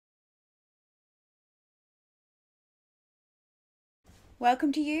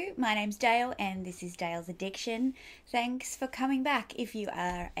Welcome to you. My name's Dale and this is Dale's Addiction. Thanks for coming back if you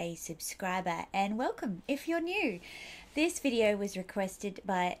are a subscriber, and welcome if you're new. This video was requested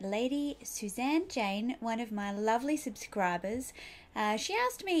by Lady Suzanne Jane, one of my lovely subscribers. She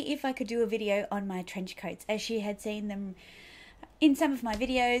asked me if I could do a video on my trench coats, as she had seen them in some of my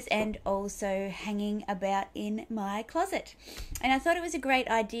videos and also hanging about in my closet. And I thought it was a great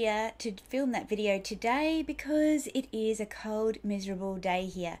idea to film that video today because it is a cold, miserable day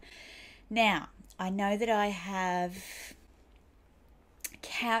here. Now, I know that I have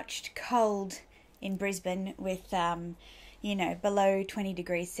couched cold in Brisbane with, below 20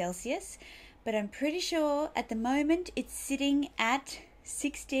 degrees Celsius, but I'm pretty sure at the moment it's sitting at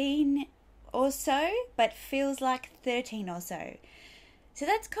 16 or so, but feels like 13 or so. So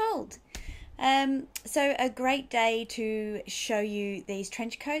that's cold. So a great day to show you these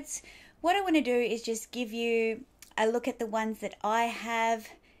trench coats. What I want to do is just give you a look at the ones that I have,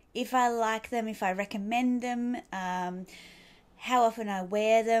 if I like them, if I recommend them, how often I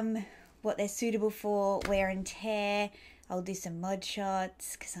wear them, what they're suitable for, wear and tear. I'll do some mod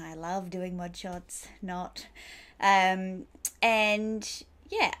shots because I love doing mod shots, and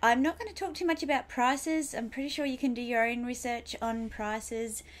yeah, I'm not going to talk too much about prices. I'm pretty sure you can do your own research on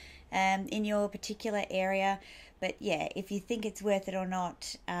prices in your particular area. But yeah, if you think it's worth it or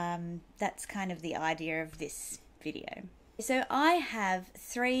not, that's kind of the idea of this video. So I have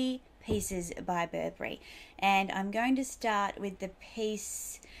 3 pieces by Burberry, and I'm going to start with the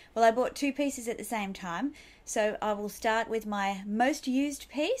piece. Well, I bought 2 pieces at the same time, so I will start with my most used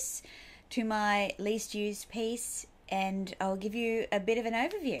piece to my least used piece, and I'll give you a bit of an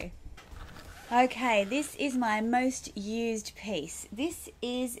overview. Okay, this is my most used piece. This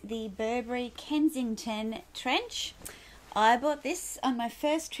is the Burberry Kensington trench. I bought this on my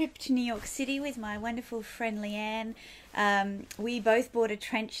first trip to New York City with my wonderful friend Leanne. We both bought a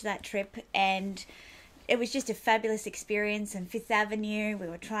trench that trip, and it was just a fabulous experience. On Fifth Avenue, we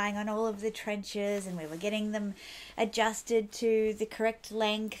were trying on all of the trenches and we were getting them adjusted to the correct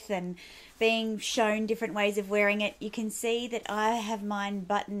length and being shown different ways of wearing it. You can see that I have mine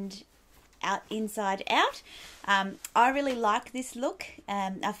buttoned out inside out. I really like this look.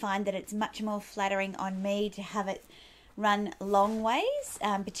 I find that it's much more flattering on me to have it run long ways,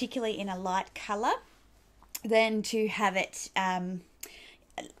 particularly in a light colour, than to have it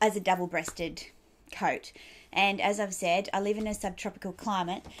as a double-breasted coat. And as I've said, I live in a subtropical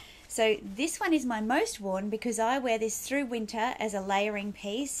climate, so this one is my most worn because I wear this through winter as a layering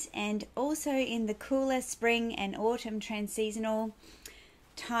piece, and also in the cooler spring and autumn transseasonal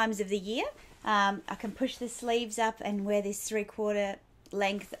times of the year. I can push the sleeves up and wear this 3/4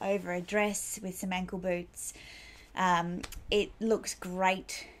 length over a dress with some ankle boots. It looks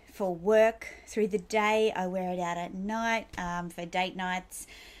great for work through the day. I wear it out at night for date nights.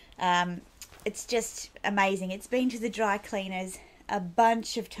 It's just amazing. It's been to the dry cleaners a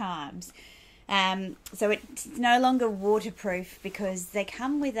bunch of times. So it's no longer waterproof because they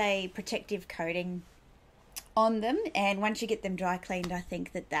come with a protective coating on them, and once you get them dry cleaned, I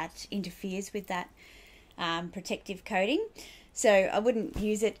think that interferes with that protective coating. So I wouldn't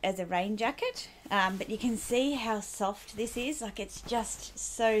use it as a rain jacket, but you can see how soft this is. Like, it's just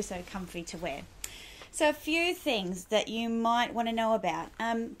so comfy to wear. So a few things that you might want to know about.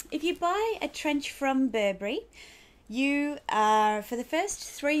 If you buy a trench from Burberry, you are, for the first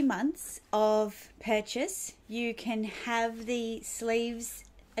 3 months of purchase, you can have the sleeves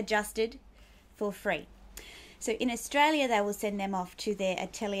adjusted for free. So in Australia, they will send them off to their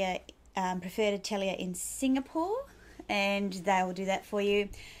atelier, preferred atelier in Singapore, and they will do that for you.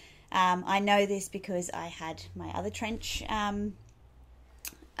 I know this because I had my other trench,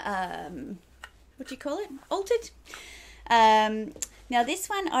 altered. Now this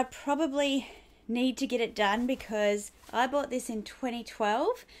one, I probably need to get it done because I bought this in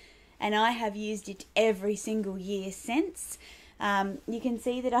 2012 and I have used it every single year since. You can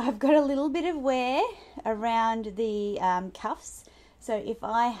see that I've got a little bit of wear around the cuffs, so if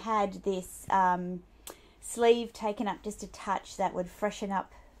I had this sleeve taken up just a touch, that would freshen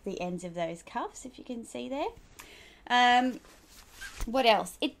up the ends of those cuffs, if you can see there. What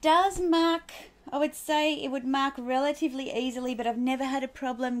else? It does mark, I would say it would mark relatively easily, but I've never had a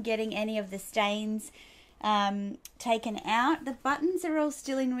problem getting any of the stains taken out. The buttons are all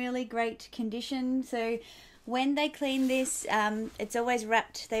still in really great condition, so when they clean this, it's always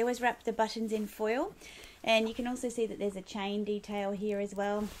wrapped. They always wrap the buttons in foil, and you can also see that there's a chain detail here as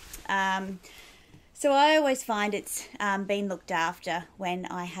well. So I always find it's been looked after when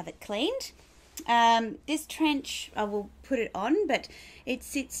I have it cleaned. This trench, I will put it on, but it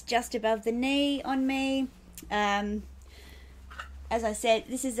sits just above the knee on me. as I said,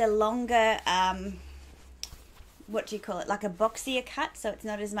 this is a longer, what do you call it, like a boxier cut, so it's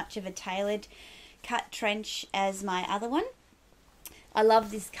not as much of a tailored cut trench as my other one. I love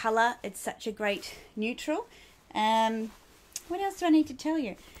this colour. It's such a great neutral. What else do I need to tell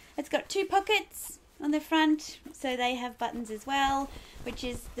you? It's got 2 pockets on the front, so they have buttons as well, which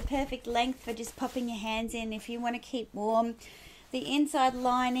is the perfect length for just popping your hands in if you want to keep warm. The inside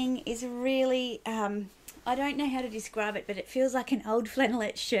lining is really, I don't know how to describe it, but it feels like an old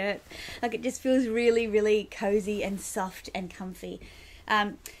flannelette shirt. Like, it just feels really, really cozy and soft and comfy.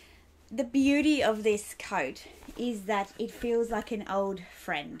 The beauty of this coat is that it feels like an old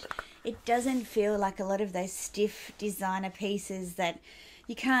friend. It doesn't feel like a lot of those stiff designer pieces that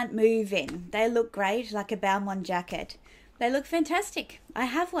you can't move in. They look great, like a Balmain jacket. They look fantastic. I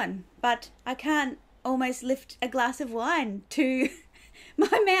have one, but I can't almost lift a glass of wine to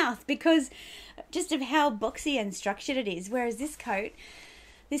my mouth because just of how boxy and structured it is. Whereas this coat,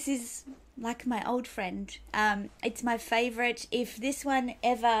 this is like my old friend. It's my favourite. If this one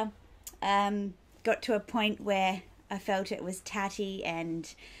ever got to a point where I felt it was tatty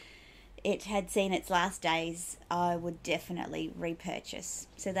and it had seen its last days, I would definitely repurchase.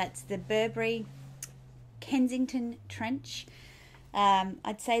 So that's the Burberry Kensington trench.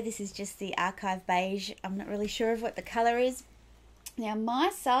 I'd say this is just the archive beige. I'm not really sure of what the colour is. Now my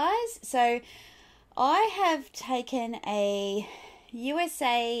size, so I have taken a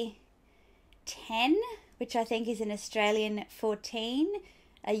USA 10, which I think is an Australian 14,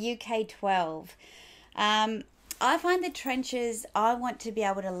 a UK 12. I find the trenches, I want to be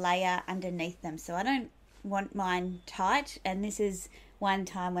able to layer underneath them, so I don't want mine tight, and this is one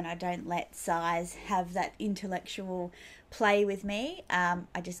time when I don't let size have that intellectual play with me.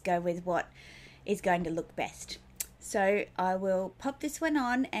 I just go with what is going to look best. So I will pop this one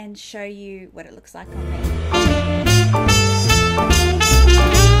on and show you what it looks like on me.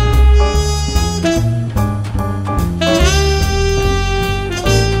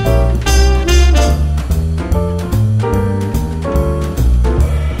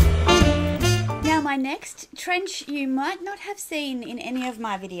 Trench you might not have seen in any of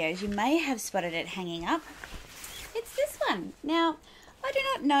my videos. You may have spotted it hanging up. It's this one. Now, I do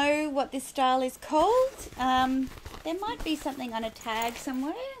not know what this style is called. There might be something on a tag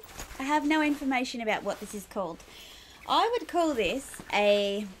somewhere. I have no information about what this is called. I would call this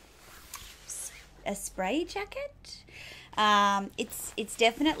a spray jacket. It's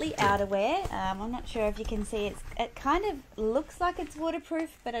definitely outerwear. I'm not sure if you can see it kind of looks like it's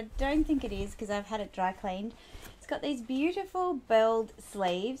waterproof, but I don't think it is because I've had it dry cleaned. It's got these beautiful belled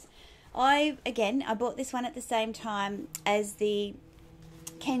sleeves. I bought this one at the same time as the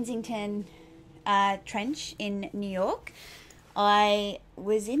Kensington trench in New York. I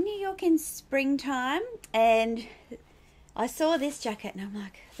was in New York in springtime and I saw this jacket and I'm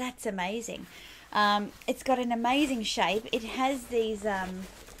like, that's amazing. It's got an amazing shape. It has these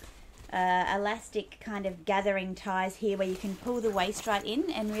elastic kind of gathering ties here where you can pull the waist right in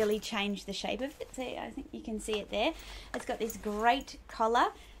and really change the shape of it. So I think you can see it there. It's got this great collar.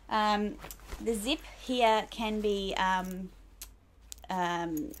 The zip here can be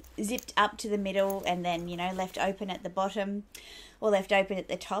zipped up to the middle and then, you know, left open at the bottom or left open at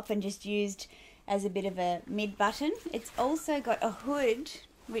the top and just used as a bit of a mid button. It's also got a hood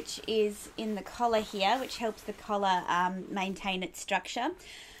which is in the collar here, which helps the collar maintain its structure.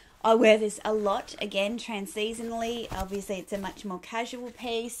 I wear this a lot, again, trans-seasonally. Obviously, it's a much more casual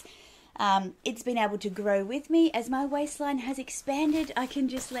piece. It's been able to grow with me. As my waistline has expanded, I can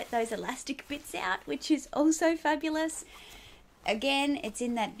just let those elastic bits out, which is also fabulous. Again, it's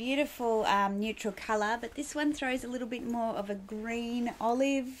in that beautiful neutral colour, but this one throws a little bit more of a green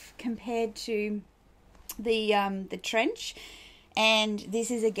olive compared to the trench. And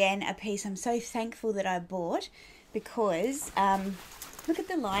this is again a piece I'm so thankful that I bought because look at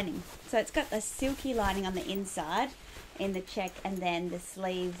the lining. So it's got a silky lining on the inside in the check, and then the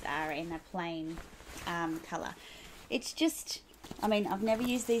sleeves are in a plain colour. It's just, I mean, I've never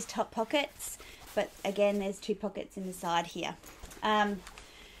used these top pockets, but again, there's 2 pockets in the side here.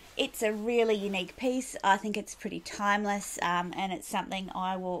 It's a really unique piece. I think it's pretty timeless, and it's something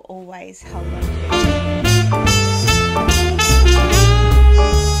I will always hold on to.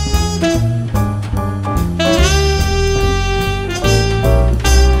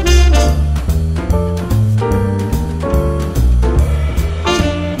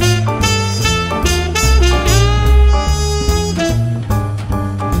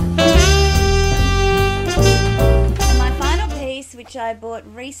 I bought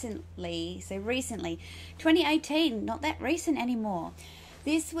recently, 2018, not that recent anymore.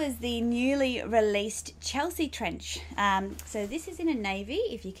 This was the newly released Chelsea trench. So this is in a navy,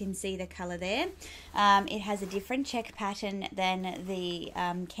 if you can see the colour there. It has a different check pattern than the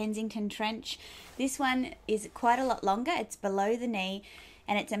Kensington trench. This one is quite a lot longer. It's below the knee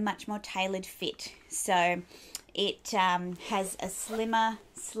and it's a much more tailored fit. So it has a slimmer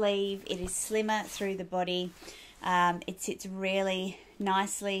sleeve. It is slimmer through the body. It sits really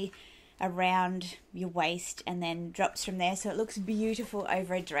nicely around your waist and then drops from there, so it looks beautiful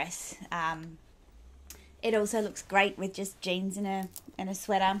over a dress. It also looks great with just jeans and a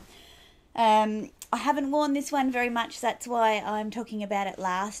sweater. I haven't worn this one very much, that's why I'm talking about it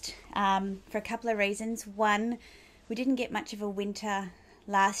last, for a couple of reasons. One, we didn't get much of a winter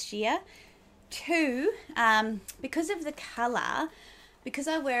last year. Two, because of the colour, because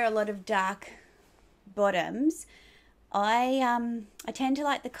I wear a lot of dark bottoms, I tend to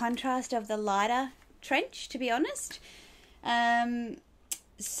like the contrast of the lighter trench, to be honest.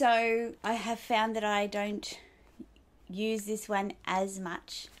 So I have found that I don't use this one as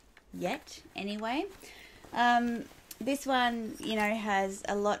much yet anyway. This one, you know, has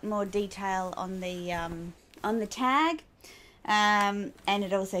a lot more detail on the tag. And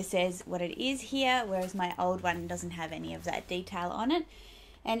it also says what it is here, whereas my old one doesn't have any of that detail on it.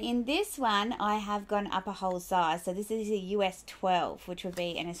 And in this one, I have gone up a whole size. So this is a US 12, which would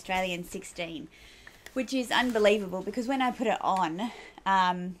be an Australian 16, which is unbelievable because when I put it on,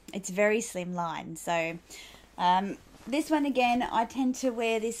 it's very slimline. So this one again, I tend to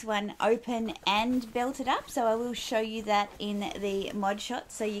wear this one open and belted up. So I will show you that in the mod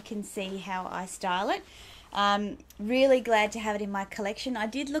shot so you can see how I style it. Really glad to have it in my collection. I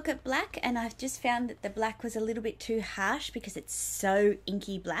did look at black and I've just found that the black was a little bit too harsh because it's so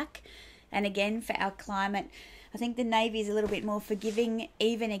inky black. And again, for our climate, I think the navy is a little bit more forgiving,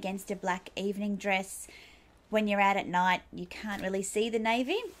 even against a black evening dress. When you're out at night, you can't really see the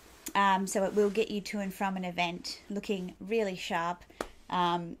navy. So it will get you to and from an event looking really sharp.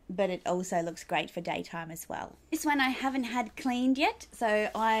 But it also looks great for daytime as well. This one I haven't had cleaned yet, so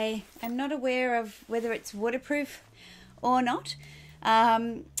I am not aware of whether it's waterproof or not.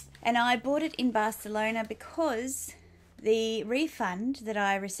 And I bought it in Barcelona because the refund that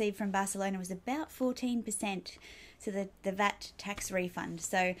I received from Barcelona was about 14%, so the VAT tax refund.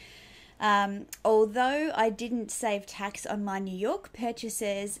 So although I didn't save tax on my New York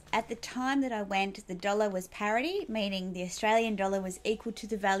purchases, at the time that I went, the dollar was parity, meaning the Australian dollar was equal to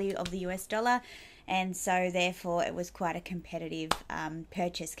the value of the US dollar, and so therefore it was quite a competitive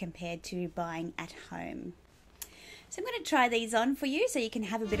purchase compared to buying at home. So I'm going to try these on for you so you can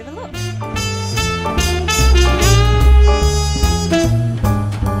have a bit of a look.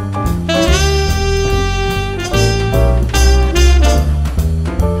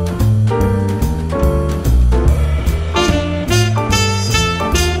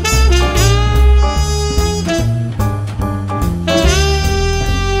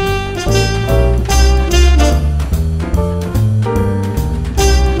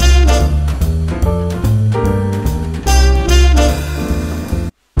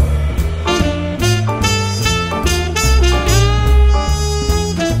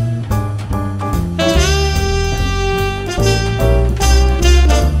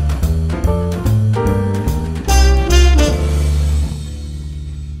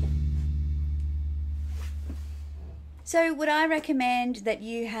 So would I recommend that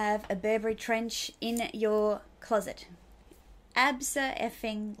you have a Burberry trench in your closet?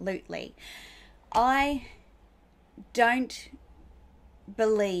 Abso-effing-lutely. I don't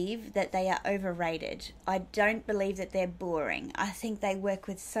believe that they are overrated. I don't believe that they're boring. I think they work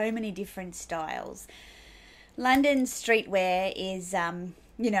with so many different styles. London streetwear is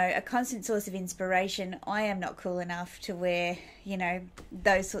you know, a constant source of inspiration. I am not cool enough to wear, you know,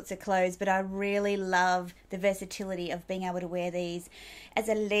 those sorts of clothes, but I really love the versatility of being able to wear these as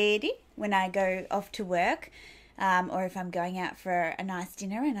a lady when I go off to work, or if I'm going out for a nice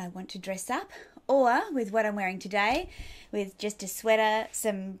dinner and I want to dress up, or with what I'm wearing today, with just a sweater,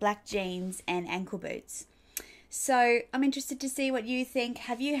 some black jeans and ankle boots. So I'm interested to see what you think.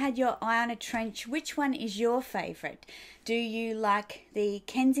 Have you had your eye on a trench? Which one is your favourite? Do you like the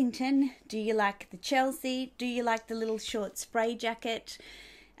Kensington? Do you like the Chelsea? Do you like the little short spray jacket?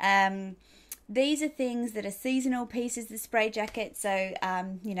 These are things that are seasonal pieces, the spray jacket, so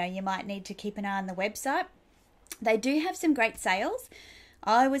you know, you might need to keep an eye on the website. They do have some great sales.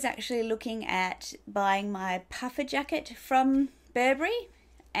 I was actually looking at buying my puffer jacket from Burberry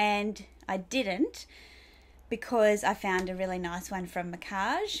and I didn't, because I found a really nice one from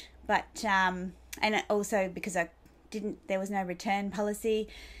Macaj, but and also because there was no return policy.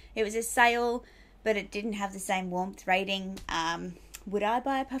 It was a sale, but it didn't have the same warmth rating. Would I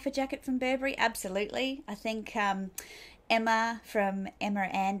buy a puffer jacket from Burberry? Absolutely. I think Emma from Emma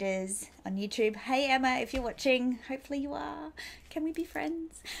Anders on YouTube. Hey Emma, if you're watching, hopefully you are. Can we be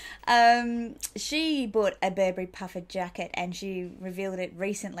friends? She bought a Burberry puffer jacket and she revealed it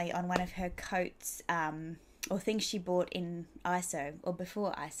recently on one of her coats or things she bought in ISO or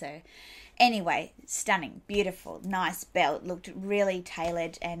before ISO. Anyway, stunning, beautiful, nice belt. Looked really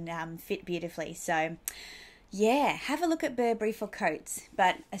tailored and fit beautifully. So yeah, have a look at Burberry for coats,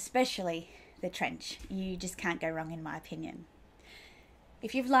 but especially the trench. You just can't go wrong in my opinion.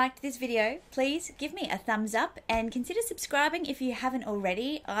 If you've liked this video, please give me a thumbs up and consider subscribing if you haven't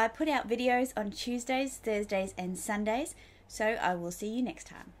already. I put out videos on Tuesdays, Thursdays and Sundays, so I will see you next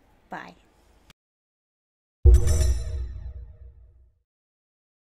time. Bye.